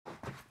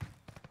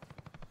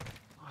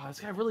Oh, this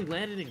guy really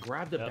landed and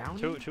grabbed the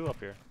bounty? Two up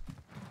here.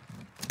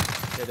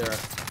 Yeah, there are.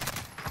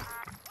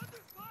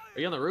 Are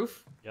you on the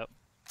roof? Yep.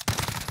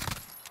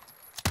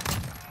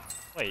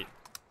 Wait.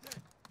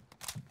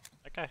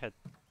 That guy had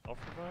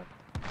self-revive?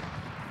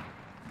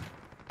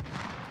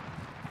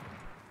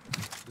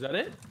 Is that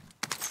it?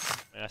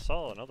 I mean, I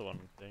saw another one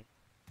thing.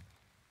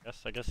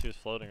 I guess he was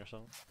floating or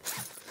something.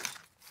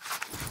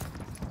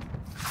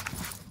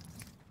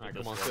 Alright,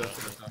 come on, kill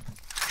us.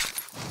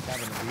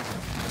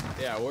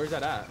 Yeah, where's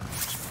that at?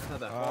 It's not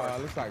that far.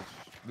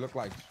 Look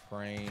like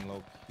train,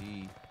 low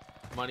key.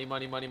 Money.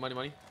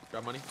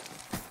 Grab money.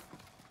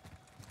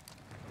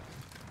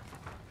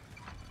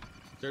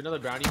 Is there another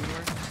bounty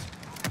anywhere?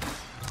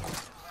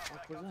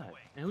 What was that?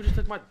 And who just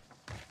took my...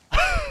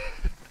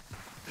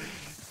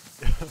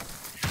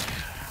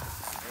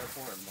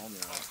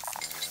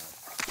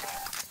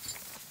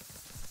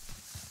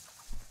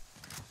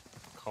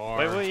 Car.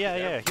 Wait, yeah,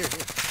 here.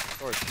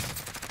 Storage.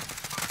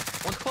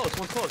 One's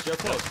close, Joe,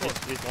 close.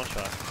 He's one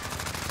shot.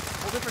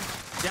 Whole different.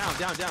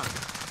 Down.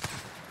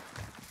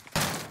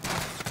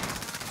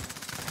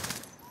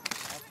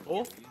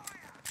 Full?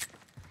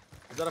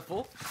 Is that a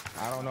full?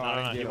 I don't know.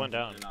 No, he went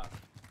down.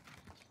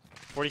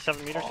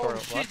 47 meters for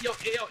shit, what? Yo,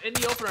 in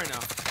the open right now.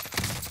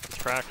 It's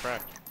cracked.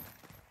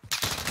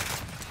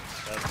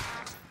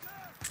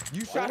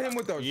 You shot him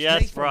with those.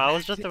 Yes, bro. I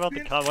was just about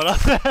to comment on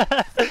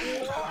that.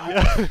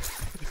 Yeah.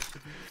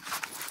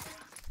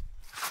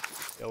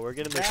 Yo, we're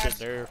gonna make it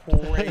there.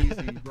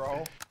 Crazy,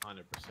 bro. 100%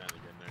 again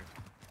there.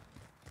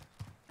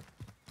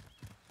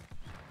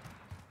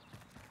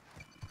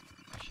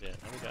 Shit,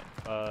 and we got,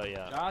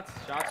 yeah.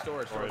 Shot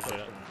storage. Storage,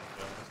 yeah.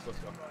 Let's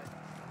go.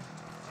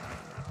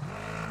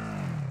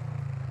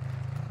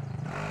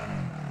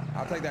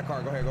 I'll take that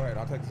car. Go ahead.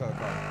 I'll take this other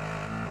car.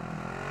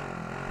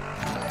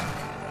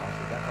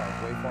 That car's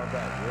way far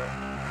back, bro.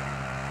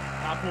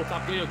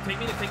 Top pool. Take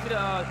me to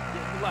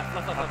left.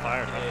 Top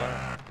fire.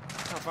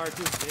 Top fire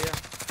too.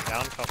 Yeah.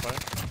 Down, top fire.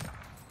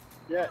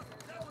 Yeah.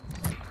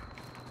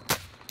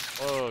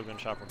 Oh, gonna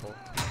chopper pull.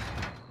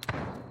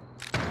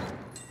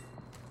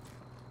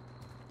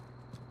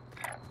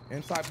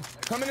 Inside.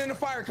 Coming in the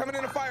fire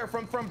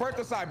from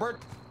Bertha's side.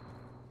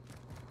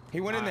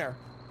 He went in there.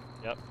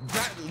 Yep.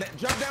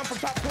 Jump down from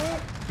top pool.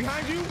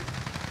 Behind you.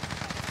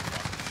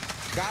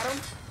 Got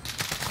him.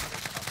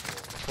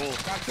 Cool.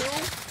 Got two.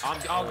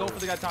 I'll go for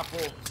the guy top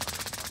pool.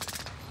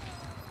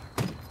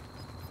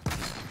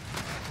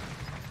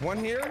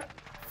 One here.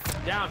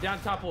 Down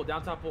top pool.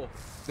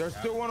 There's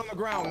still one on the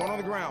ground.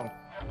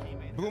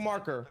 Blue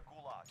marker.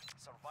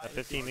 At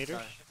 15 meters?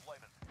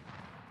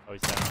 Oh,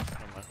 he's down.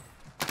 Never mind.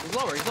 He's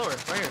lower.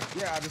 Right here.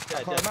 Yeah, I just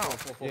called him out.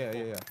 Full.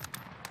 Yeah.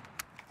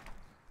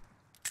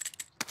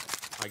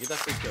 Alright, get that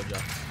free kill,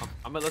 Jeff.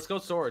 Let's go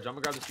storage. I'm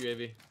gonna grab this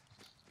UAV.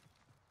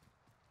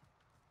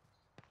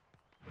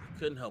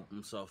 Couldn't help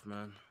himself,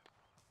 man.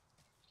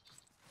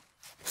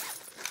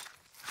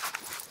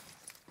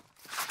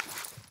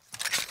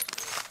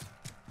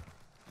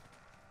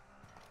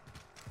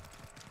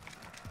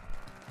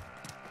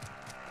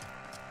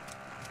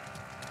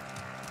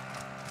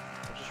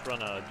 We'll just run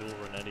dual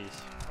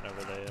Renettis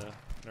whenever they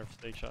nerf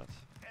stake shots.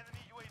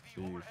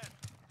 Jeez.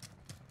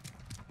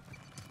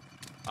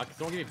 Can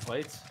someone give me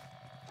plates?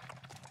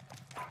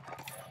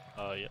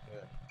 Yeah.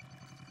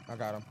 I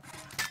got him.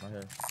 Right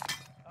here.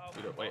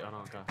 Wait, hold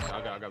on. Okay.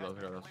 I got those.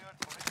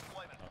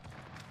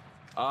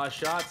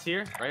 Shots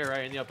here.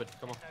 Right in the open.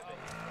 Come on.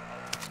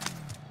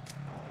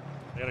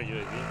 I got a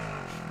UAV.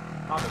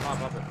 Pop it.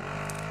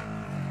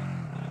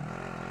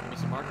 Give me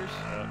some markers.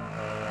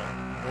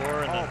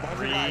 4 and then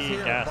 3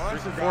 gas.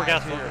 4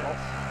 gas.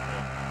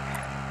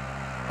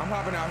 I'm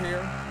hopping out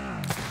here.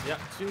 Yeah,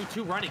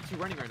 two running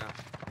right now.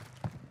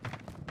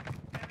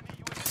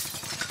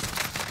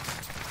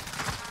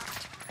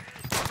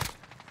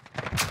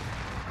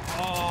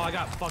 Oh, I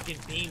got fucking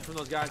beamed from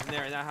those guys in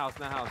that house.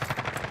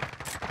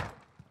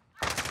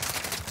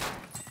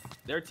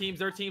 Their team's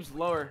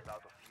lower.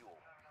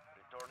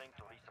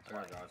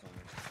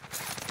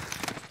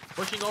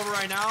 Pushing over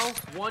right now.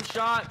 One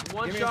shot.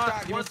 One's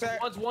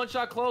one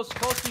shot close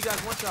to you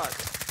guys. One shot.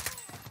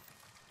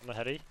 On the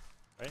heady,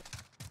 right?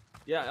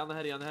 Yeah, on the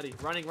heady.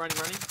 Running.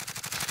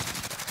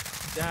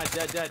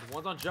 Dead.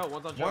 One's on Joe.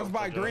 One's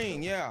by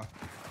green, yeah.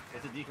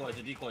 It's a decoy.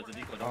 Okay.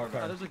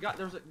 There's a guy.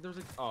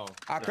 Oh.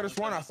 I could have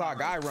sworn I saw a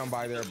guy run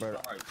by there,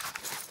 but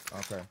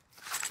okay.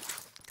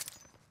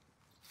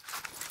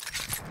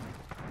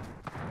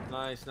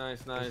 Nice.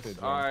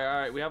 All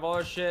right. We have all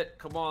our shit.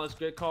 Come on, let's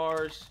get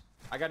cars.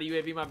 I got a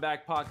UAV in my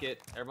back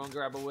pocket. Everyone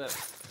grab a whip.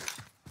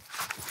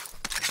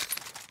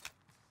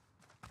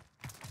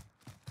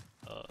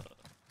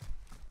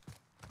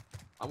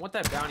 I want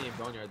that bounty in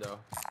Boneyard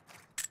though.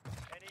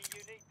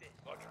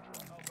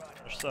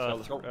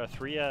 There's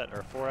 3 at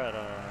or 4 at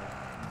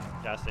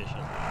gas station.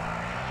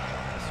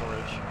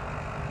 Storage.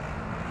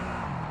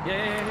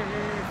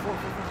 Yeah. 4.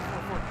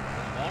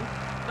 No.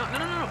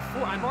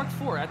 4. I marked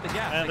 4 at the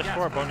gas. And there's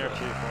 4 at Boneyard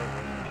too.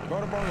 Go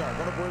to Boneyard.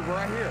 We're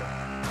right here.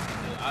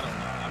 I don't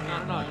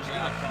know. No. Just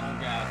phone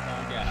gas.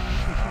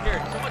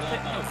 Here, someone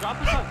drop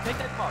this off. Take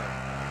that car.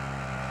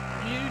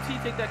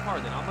 take that car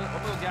then. I'm gonna go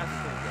gas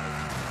this thing, guys.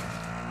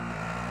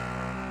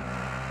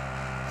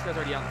 This guy's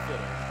already out in the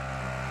field.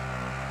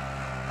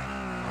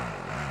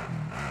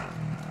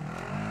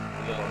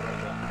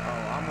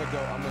 Oh, I'm gonna do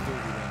it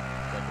then.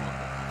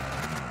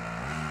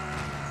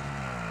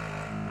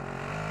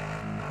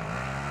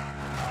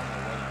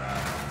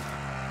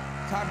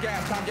 Top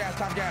gas, top gas,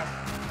 top gas.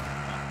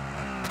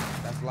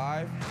 That's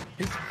live.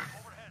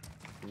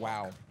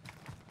 Wow.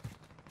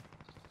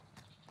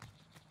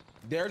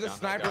 There's a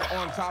sniper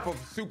on top of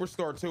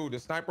Superstore too. The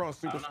sniper on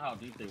Superstore. I don't know how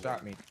deep they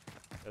shot me.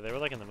 Yeah, they were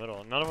like in the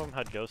middle. None of them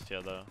had ghost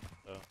yet though.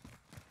 So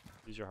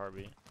use your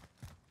heartbeat.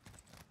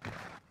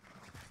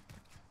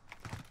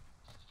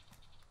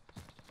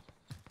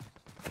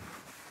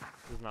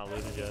 This is not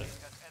looted yet.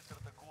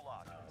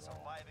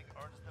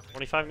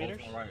 25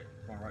 meters? Right,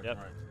 right, yep.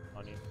 right.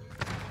 On you.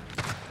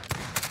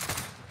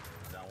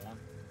 Down one.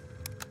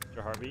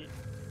 Your heartbeat?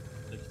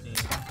 16.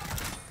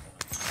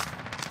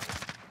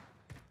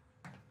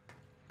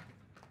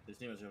 This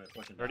team is gonna be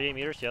pushing. 38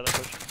 meters, yeah, they're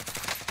pushing.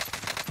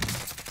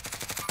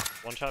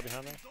 One shot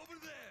behind there.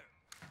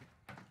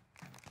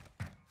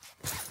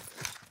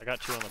 I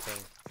got 2 on the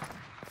thing.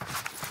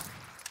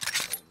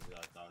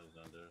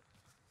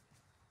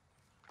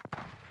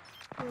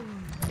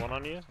 One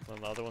on you,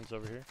 and the other one's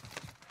over here.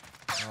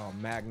 Oh,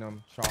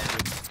 Magnum,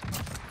 chocolate.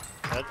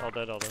 Dead, all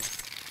dead, all dead.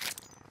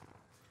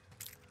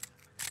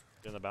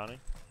 Doing the bounty.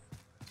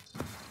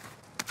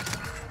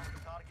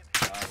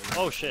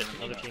 Oh shit,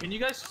 another team. Can you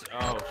guys?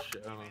 Oh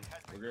shit.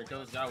 We're gonna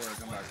kill this guy. We're gonna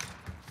come back.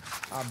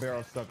 I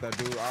barrel stuffed that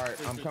dude. All right,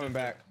 I'm coming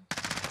back.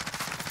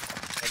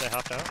 Oh, they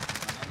hopped out.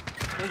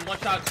 There's one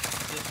shot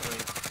this way.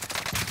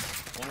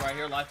 One right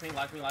here. Life me,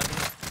 life me, life me.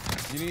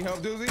 You need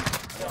help, Doozy?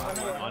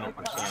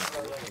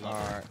 100%. All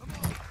right.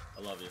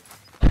 I love you.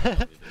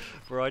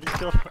 Bro, I just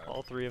killed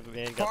all 3 of them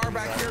and got Car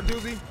back here,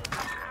 Doozy.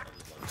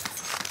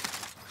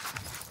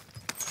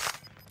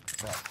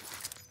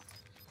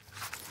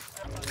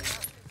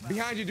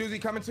 Behind you, Doozy,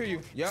 coming to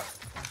you. Yep.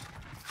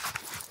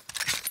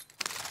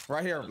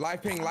 Right here.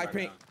 Live ping, live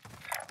ping.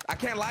 I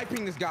can't live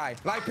ping this guy.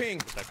 Live ping.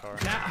 Get that car.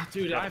 Yeah,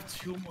 dude, I have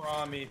 2 more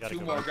on me. 2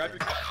 more. Grab your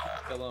car.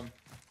 Kill him.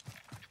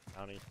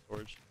 Bounty,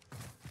 storage.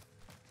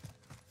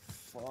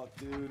 Fuck,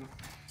 dude.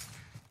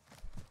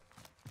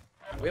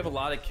 We have a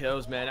lot of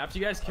kills, man. After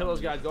you guys kill those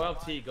guys, go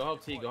help T. Go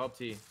help T. Go help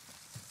T.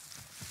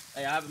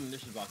 Hey, I have a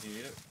munitions box. You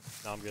need it?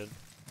 No, I'm good.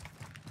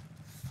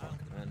 Fuck,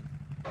 man.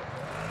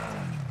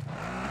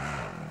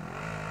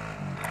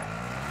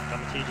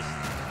 Come to T, just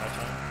watch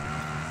out.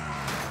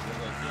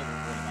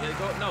 Yeah,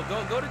 go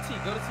to T.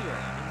 Go to T right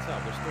now. He's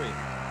up. There's 3.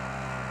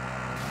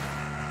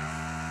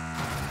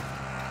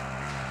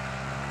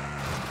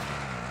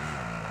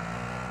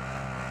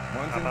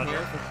 One's in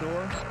here for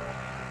sure.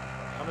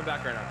 Coming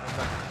back right now. Coming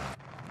back.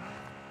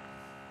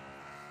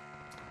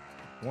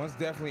 One's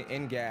definitely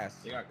in gas.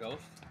 They got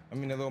ghosts? I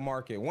mean, the little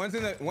market. One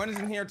is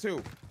in here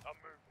too.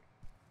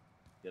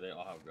 Yeah, they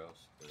all have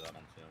ghosts. Cause I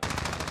don't see them.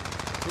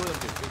 2 of them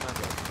do. 2 of them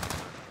do.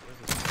 Where's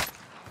this?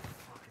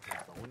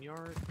 Fucking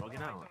boneyard?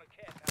 Bugging out.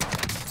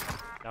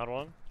 Down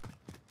one.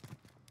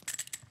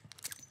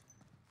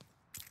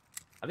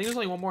 I think there's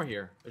only 1 more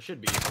here. There should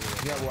be.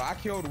 Yeah, well, I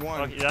killed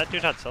one. Oh, yeah, that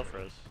dude had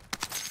self-res.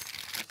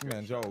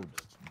 Man, Joe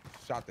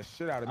shot the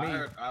shit out of me.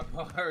 I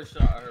heard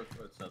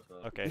footsteps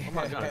though. Okay. Oh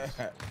my god.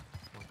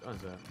 What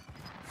guns that?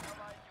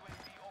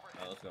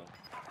 Let's go.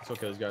 It's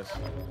okay, those guys.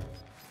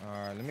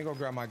 Alright, let me go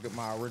grab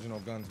my original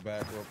guns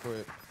back real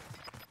quick.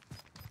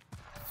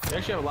 They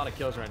actually have a lot of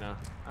kills right now.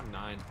 I'm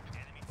 9.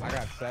 I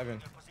got 7.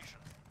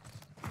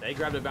 They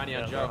grabbed a bounty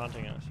on They're Joe.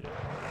 hunting us,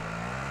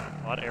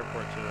 yeah. A lot of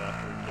airport too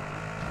after we get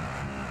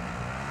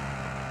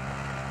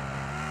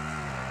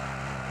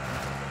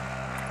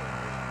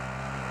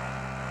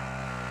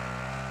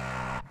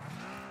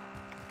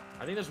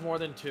I think there's more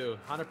than 2.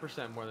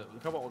 100% more than a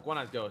couple. One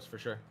has ghosts for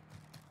sure.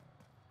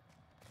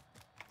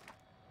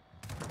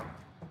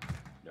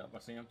 Yep, I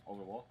see him over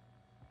the wall.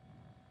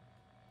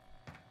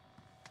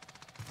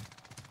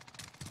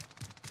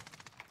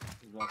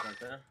 He's walking right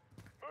there.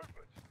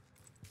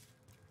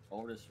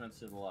 Over this fence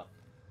to the left.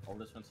 Over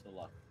this fence to the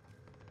left.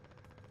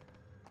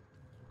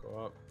 Go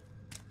up.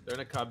 They're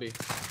in a cubby.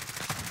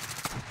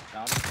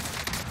 Down.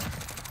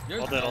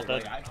 all dead, all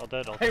dead, all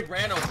dead, all dead. They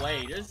ran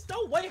away. There's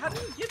no way. How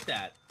did you get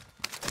that?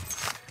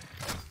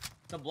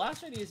 The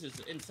blast radius is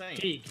insane.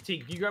 T,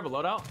 can you grab a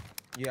loadout?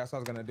 Yeah, that's what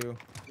I was gonna do.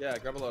 Yeah,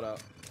 grab a loadout.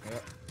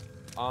 Yep.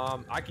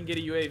 I can get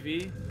a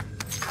UAV. And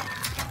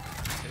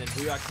then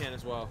Booyah can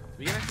as well.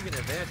 We can actually get an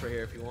advantage right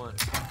here if you want.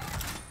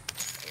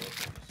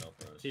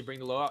 T, bring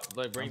the loadout.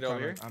 Like, bring it over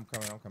here. I'm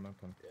coming. Got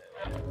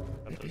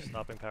the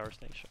stopping power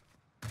station.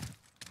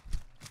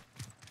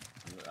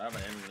 I have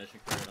an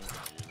ammunition crate. I'm gonna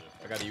use it.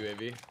 I got a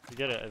UAV. You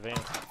get it,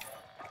 advance.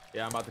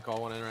 Yeah, I'm about to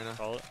call one in right now.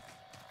 Call it.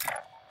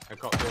 I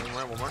call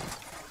one more.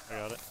 I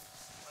got it.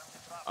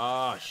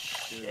 Oh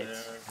shit!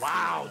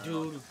 Wow,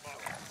 dude.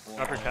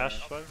 Drop your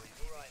cash, Swag.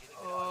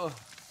 Oh,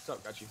 what's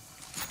up? Got you.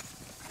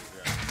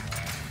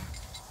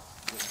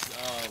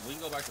 We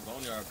can go back to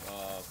Boneyard.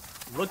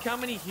 Look how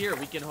many here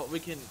we can. I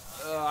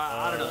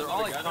don't know. They're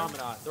all like together?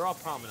 promenade. They're all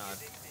promenade.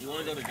 You want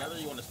to go together? Or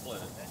you want to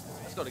split it?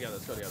 Let's go together.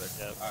 Let's go together.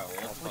 Yep. All right.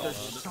 Well,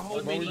 let's There's go. so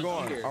Where many we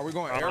going? here. Are we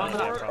going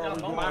Promenade, airport? Or are we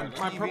promenade. going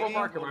My TV? purple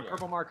marker. My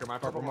purple marker. My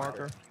Purple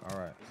marker. All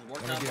right.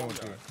 Let's work Let me down get with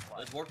Boneyard.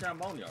 Let's work down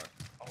Boneyard.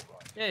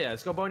 Yeah.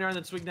 Let's go boneyard and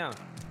then swing down.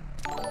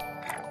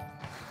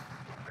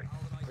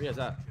 Where is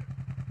that?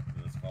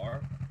 This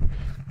car.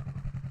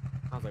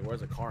 I was like, where's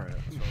the car at?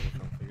 That's what we're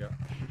trying to figure out.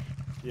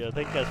 Yeah, I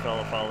think you guys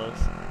follow us.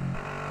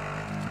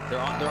 They're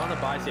on the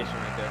buy station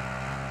right there.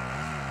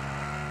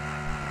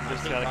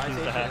 Just I think gotta buy keep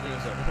the station, I hack. think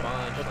there's a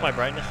bunch. What's like, my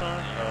brightness on?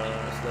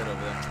 it's lit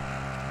over there.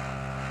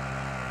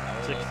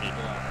 60.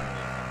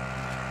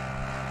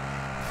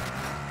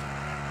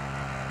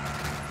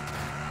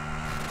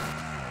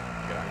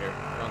 Get out here.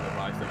 They're on the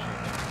buy station.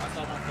 I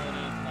saw my phone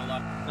in to my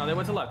left. No, they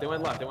went to left. They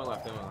went left. They went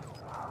left. They went left.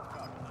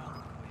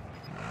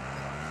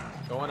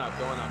 Going up.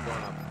 Going up.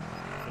 Going up.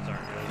 Those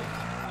aren't good.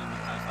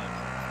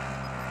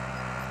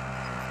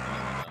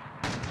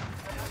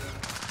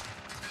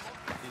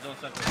 He's on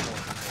second floor.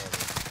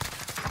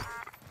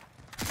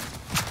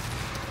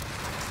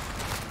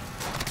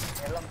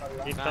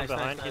 Keep Nice, come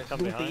behind. nice, Keep nice. come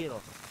behind.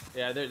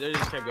 Yeah, they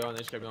just kept going. They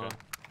just kept going.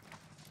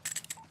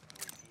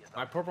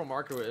 My purple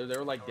marker, they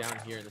were like down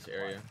here in this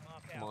area.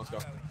 Come on, let's go.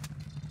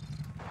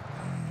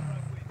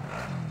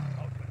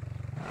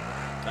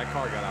 That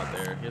car got out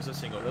there. He was a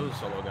single. That was a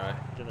solo guy.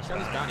 Get He's us got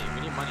his back. bounty.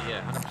 We need money.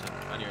 Yeah,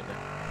 100% money right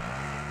there.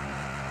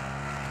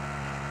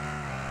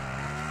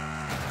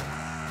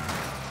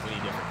 We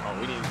need different cars.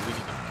 We need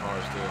different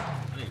cars too.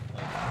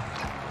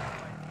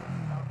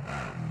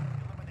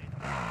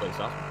 Place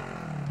off.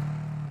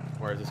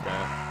 Where is this guy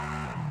at?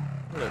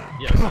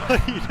 Yes.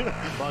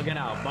 Bugging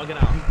out. Bugging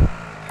out.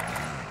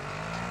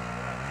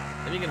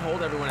 Then you can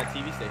hold everyone at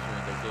TV station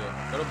right there too.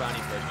 Go to bounty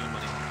first. We need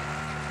money.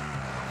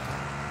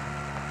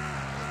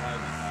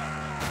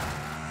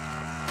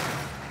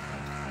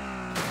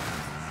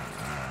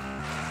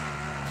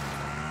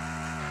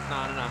 No.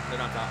 They're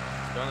not top.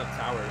 They're on the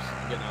towers.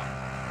 I'm getting out.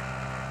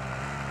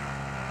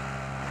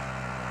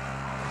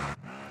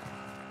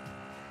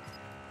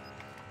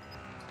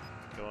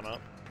 Going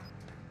up.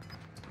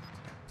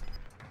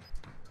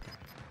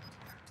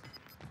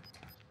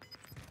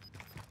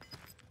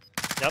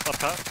 Yep, up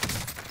top.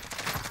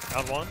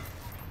 Got one.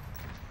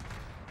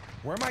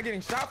 Where am I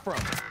getting shot from?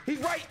 He's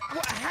right.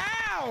 What?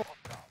 How?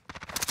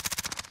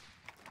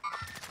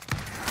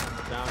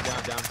 Down.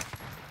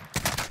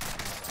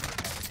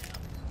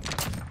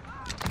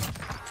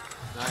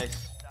 Nice.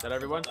 Is that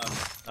everyone?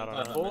 I don't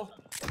That know. full?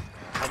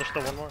 Oh, there's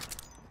still one more.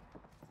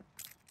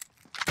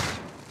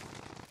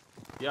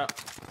 Yeah. Up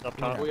He didn't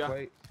top. have yeah.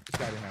 plate. This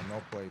guy didn't have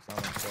no plates. I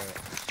want to say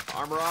it.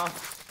 Armor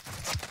off.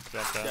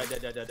 Jumped out.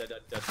 Dead.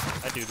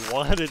 That dude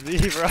wanted me,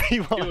 bro. He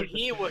wanted Dude,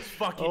 he was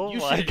fucking. Oh you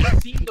my should God.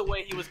 have seen the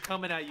way he was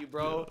coming at you,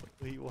 bro.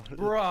 He wanted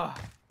Bruh.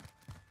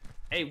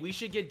 Hey, we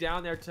should get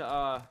down there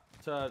to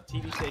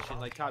TV station,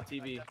 like top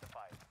TV.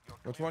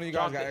 Which one of you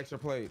guys got extra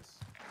plates?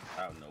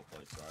 I have no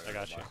place. So I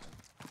got you.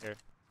 Here.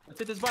 Let's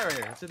hit this buy right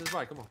here. Let's hit this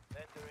buy. Come on.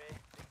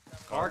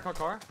 Car.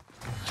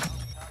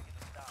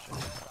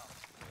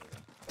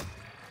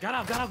 Got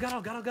out.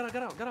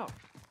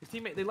 His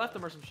teammate, they left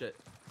him or some shit.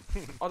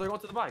 Oh, they're going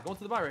to the buy. Going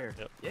to the buy right here.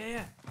 Yep.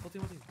 Yeah. Whole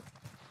team.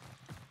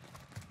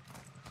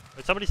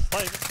 Wait, somebody's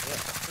sliding. Yeah.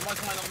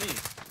 Somebody's lying on me.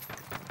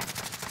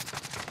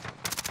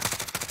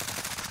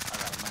 I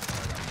got him.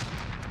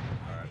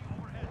 Alright.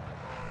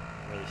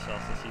 Really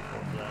sauce the C4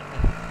 for that.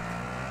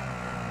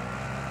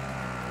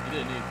 You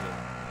didn't need to.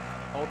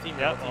 Whole team.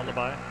 Yep, whole on the team.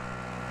 buy.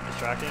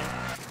 Distracting.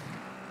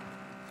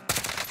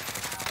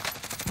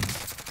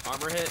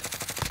 Armor hit.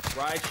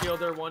 Ride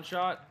shielder, one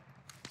shot.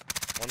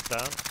 One's down.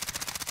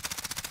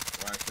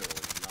 Right there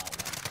was not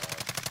one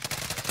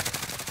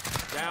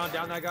car.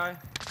 Down that guy.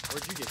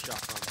 Where'd you get shot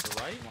from?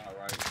 The right? My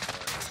right.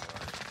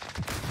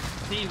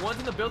 T, one's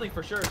in the building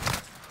for sure.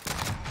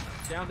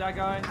 Down that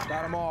guy.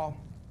 Got them all.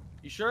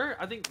 You sure?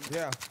 I think.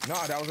 Yeah. No,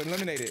 that was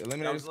eliminated. That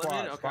Eliminated was squad.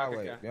 eliminated? Squad Okay.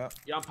 wave. Yep.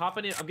 Yeah, I'm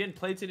popping it. I'm getting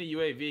plates in a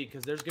UAV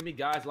because there's gonna be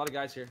guys. A lot of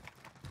guys here.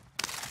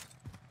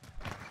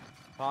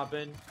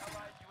 Popping.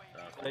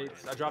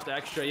 Plates. I dropped the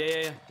extra. Yeah.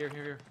 Here. There's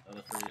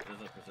a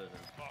precision.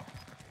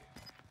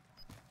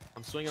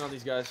 I'm swinging on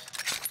these guys.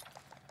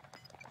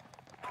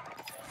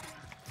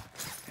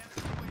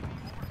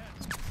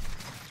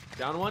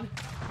 Down one.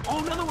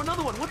 Oh, another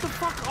one. What the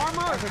fuck?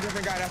 Armor. That's a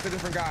different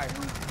guy.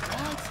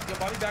 What? Yo,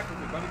 body back with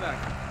me. Body back.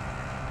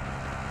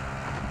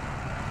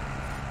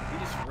 He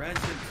just ran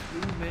shit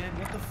through, man.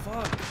 What the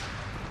fuck?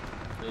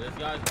 Dude, this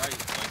guy's right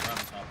on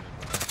top of me,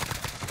 bro.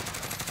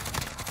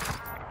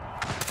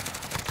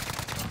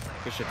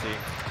 Good shit, T.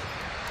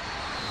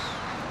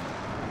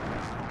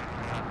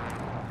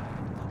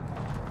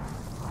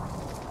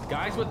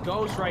 Guys with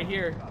ghosts right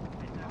here.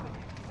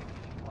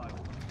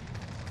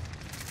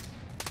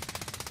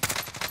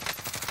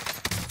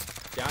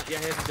 Down, yeah,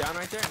 he's down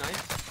right there.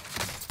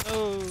 Nice.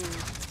 Oh.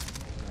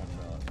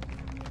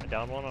 I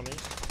down one on me.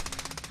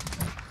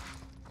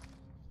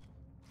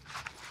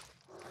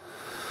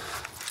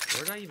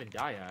 Where did I even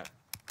die at?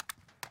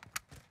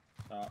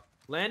 Top.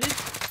 Landed?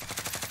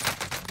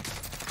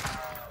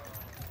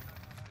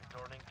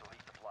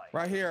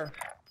 Right here.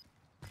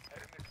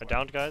 I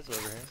downed guys over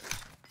here.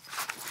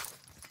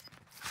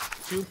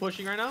 2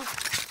 pushing right now.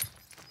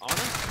 On him.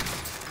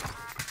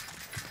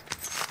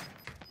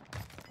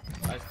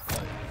 Nice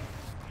play.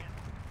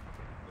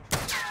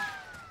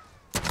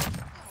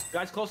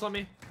 Guys close on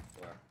me.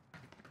 Where?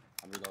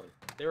 I'm reloading.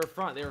 They were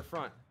front. They were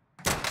front.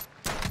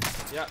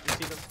 Yeah, you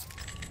see them.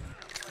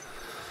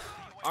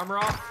 Armor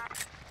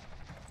off.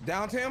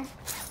 Downed him.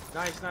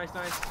 Nice, nice,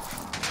 nice.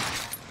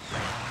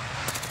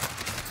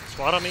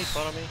 Squad on me,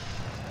 squad on me.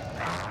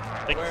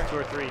 I think it's 2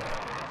 or 3. I'm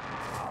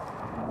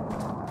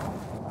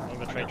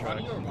gonna train Behind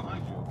track. you or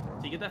behind you?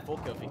 So you get that full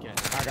kill if you can.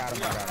 I got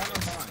him. I got him.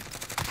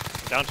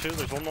 Behind. Down 2,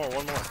 there's one more.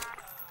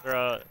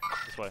 They're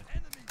this way.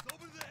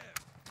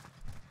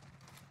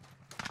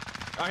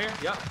 Out here.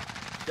 Yep.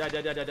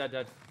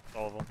 Dead.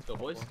 All of them. Let's go,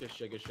 boys. Good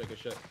shit, good shit, good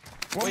shit.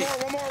 One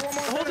more.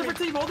 Hold different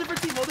team, hold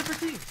different team, hold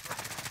different team.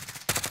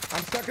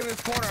 I'm stuck in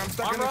this corner. I'm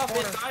stuck Armor in off this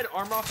corner. inside,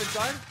 armor off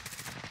inside.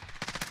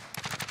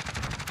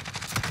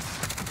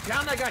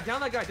 Down that guy,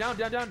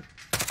 down.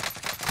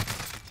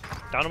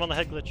 Down him on the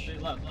head glitch.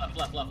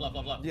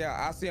 Left.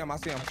 Yeah, I see him.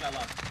 Last guy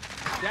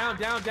left.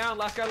 Down.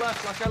 Last guy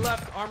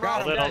left. Armor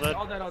Got off. him.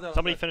 All dead. All dead.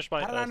 Somebody finish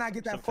my. How did I not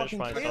get that finish fucking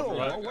my kill?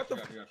 stuff, Bro, what the?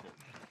 Got you.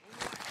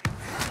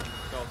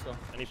 Let's go.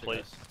 Any Shit,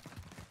 place.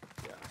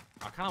 guys. Yeah.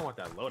 I kind of want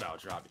that loadout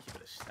drop to keep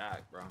it a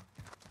stack, bro.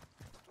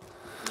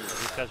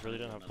 These guys really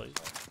don't have plates.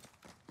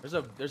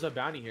 There's a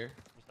bounty here.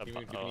 Give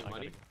me I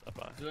money.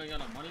 You ain't got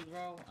no money,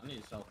 bro? I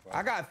need self, bro.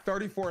 I got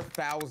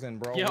 34,000,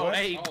 bro. Yo, What?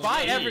 hey, Oh,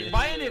 buy yeah.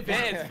 in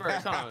advance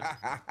first. Hold on.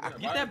 Yeah,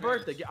 Get that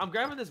Bertha. I'm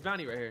grabbing this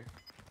bounty right here.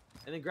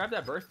 And then grab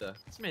that Bertha.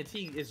 This man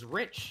T is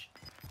rich.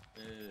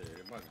 Yeah,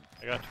 you're bugging.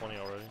 I got 20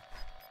 already.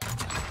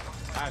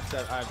 I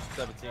have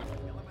 17.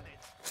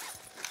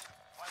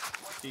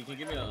 Can you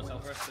give me a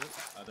self rest too?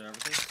 After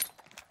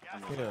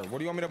everything? Here, what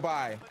do you want me to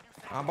buy?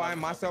 I'm buying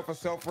myself a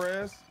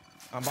self-res.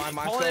 I'm buying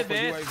Call myself in a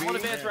advance. Call in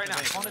UAV. advance right now.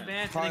 Call in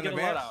advance Call and then in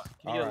get a advance?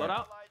 loadout. Can you get a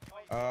Alright.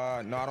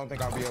 loadout? No, I don't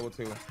think I'll be able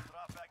to.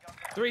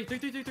 3 at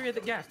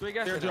the gas. 3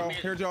 gas. Here, right Joe. now.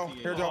 Here, Joe.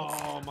 Here, Joe.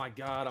 Oh my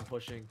god, I'm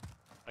pushing.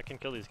 I can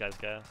kill these guys,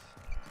 gas.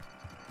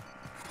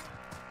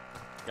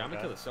 Yeah, I'm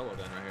gonna kill the solo then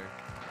right here.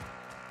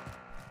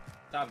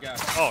 Top guy.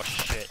 Oh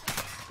shit.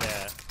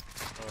 Yeah.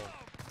 Oh.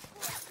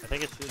 I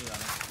think it's Shooting on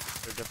him.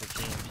 they're different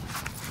teams.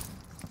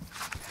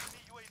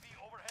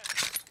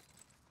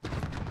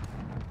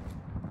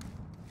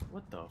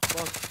 What the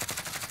fuck?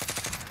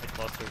 They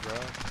cluster, bro.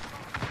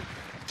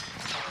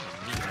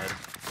 Meathead.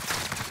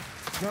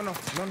 No.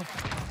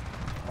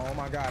 Oh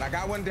my god, I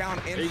got one down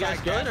inside. Are you guys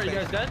good? Are you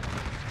guys dead?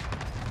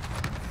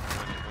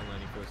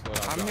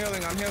 I'm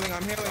healing.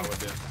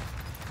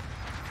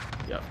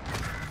 Yep.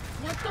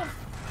 What the?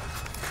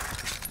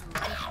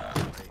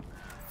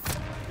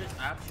 Just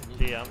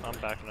absolutely. Yeah, I'm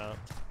backing up.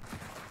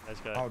 Nice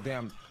guy. Oh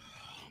damn.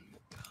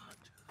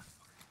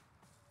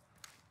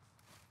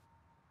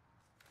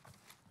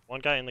 One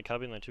guy in the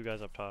cubby and then 2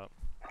 guys up top.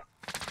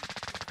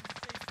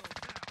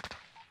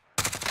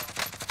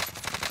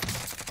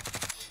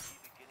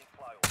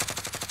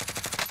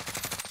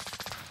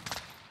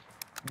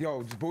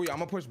 Yo, Booyah, I'm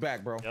gonna push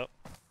back, bro. Yep.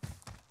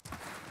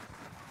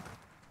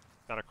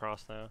 Got a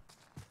cross now.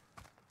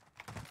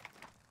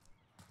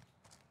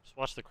 Just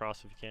watch the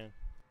cross if you can.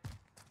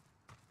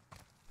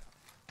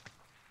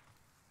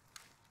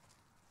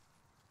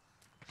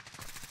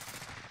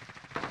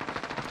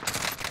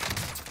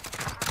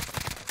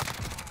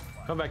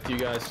 Come back to you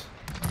guys.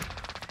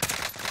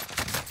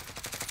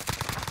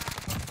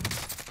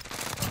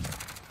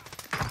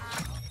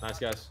 Nice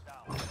guys.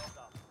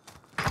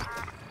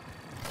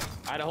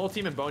 I had a whole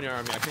team in Boneyard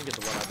on me. I couldn't get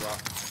the loadout drop.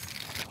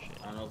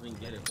 I don't know if we can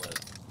get it, but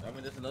I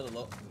mean, there's another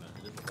low. No,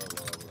 there's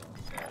a low.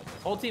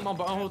 Whole team in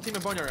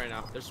Boneyard right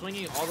now. They're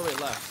swinging all the way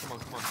left. Come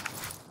on.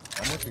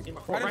 I'm with you. Team-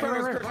 Right in front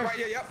of us, right,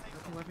 yeah, yep.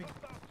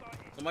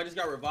 Somebody just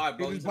got revived,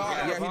 bro. He He's just in the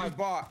bought. gas. Yeah, he just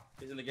bought.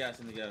 He's in the gas.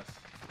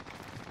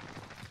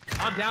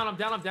 I'm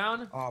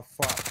down. Oh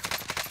fuck.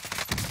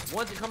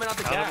 One's coming out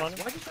the Out of gas. money?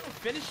 Why is he trying to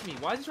finish me?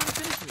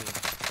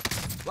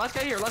 Last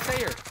guy here.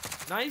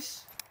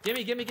 Nice.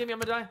 Gimme. I'm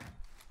gonna die.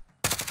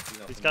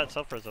 He's got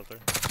self-res up there.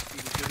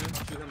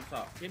 Shoot him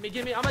top.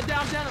 Gimme. I'm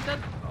down. I'm dead.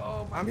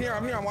 Oh my I'm here.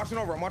 I'm watching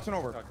over.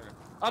 God.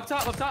 Up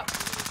top.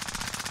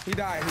 He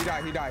died.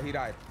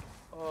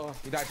 Oh.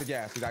 He died to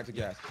gas. Good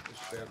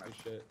shit. Bro,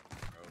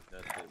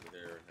 that's it.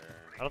 There.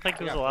 I don't think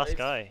he was got the last plates.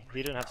 guy.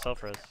 He didn't have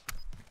self-res.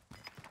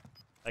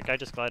 That guy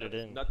just glided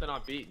in. Nothing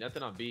on beat.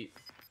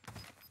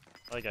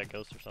 Probably got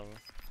ghost or something.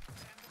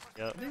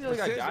 Yep. I think the other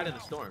guy died in the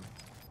storm.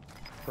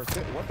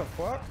 What the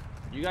fuck?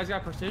 You guys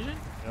got precision?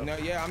 Yep. No,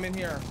 yeah, I'm in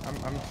here. I'm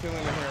chilling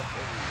in here.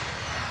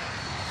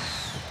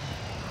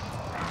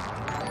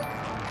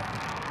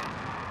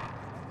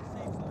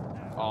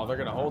 Oh, they're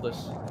gonna hold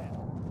us.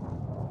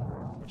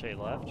 Which he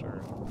left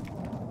or?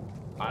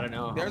 I don't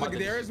know.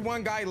 There is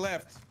one guy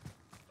left.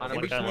 I don't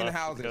in know. One guy between the left,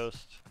 houses.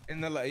 Ghost.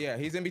 Yeah,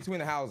 he's in between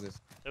the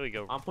houses. There we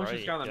go. I'm pushing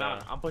right, down the yeah.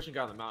 mountain. I'm pushing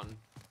down the mountain.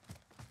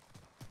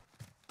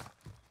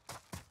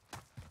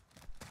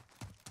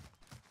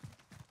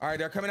 All right,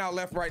 they're coming out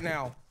left right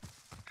now.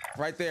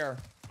 Right there.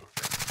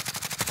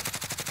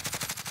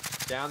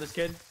 Down this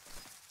kid.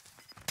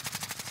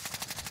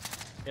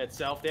 Yeah, it's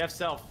self. They have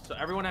self. So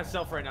everyone has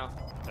self right now.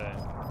 Okay.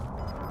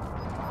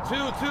 Two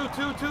on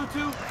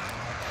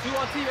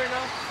T right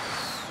now.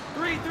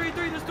 Three.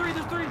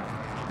 There's three.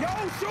 Yo,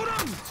 shoot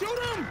him! Shoot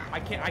him! I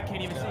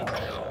can't even see. I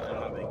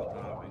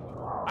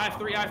have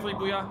three,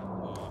 Booyah.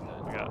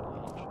 I'm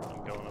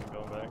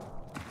going back.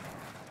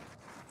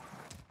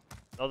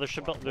 Oh, there's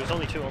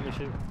only two.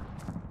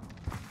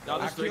 No,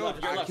 there's three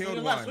left. I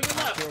killed one. I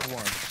killed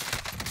one.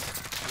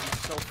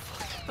 So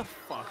what the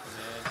fuck,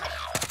 man?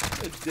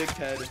 A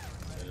dickhead.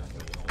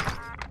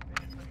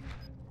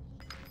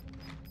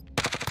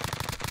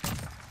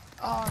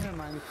 Oh, never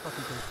mind. It's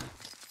fucking person.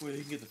 Wait,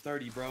 you can get the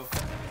 30, bro.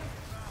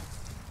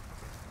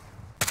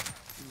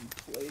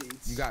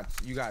 Plates. You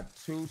got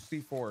two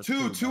C4s.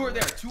 Two are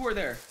there. Two are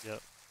there.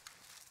 Yep.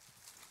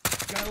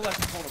 Guy on the left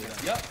in front of me.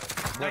 Yep.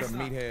 What Nice a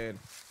meathead.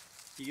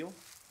 Heal.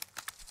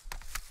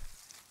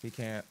 He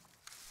can't.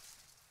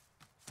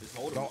 Just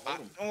hold him.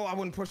 I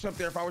wouldn't push up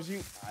there if I was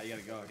you. You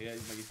gotta go. Yeah,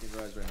 he's making team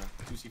rise right now.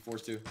 2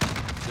 C4s too.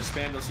 Just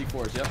spam those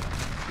C4s.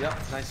 Yep.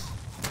 Nice.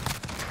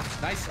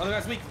 Other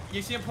guy's weak.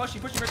 You see him push? He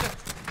pushed him right there.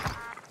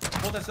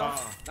 Hold that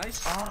stuff.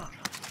 Nice. Oh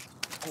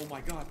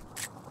my god.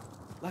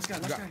 Last guy.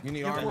 You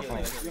need armor.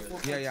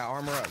 Yeah,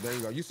 armor up. There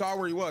you go. You saw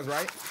where he was,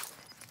 right?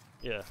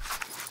 Yeah.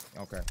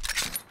 Okay.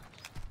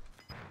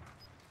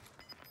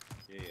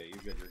 Yeah,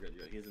 you're good.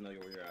 He doesn't know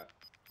where you're at.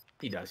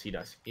 He does. He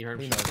heard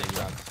me. He knows saying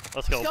where that.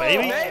 Let's go,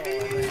 baby.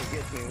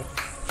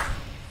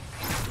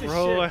 Good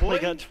Bro, shit, I only boy.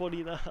 got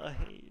 29.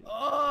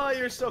 Oh,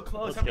 you're so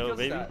close. Let's How many go,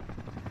 kills is baby. that?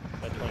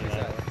 Got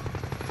 29.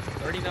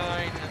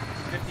 39,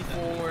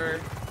 54,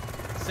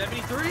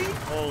 73.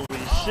 Holy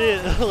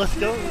shit. Let's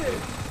go.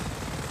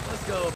 Let's go.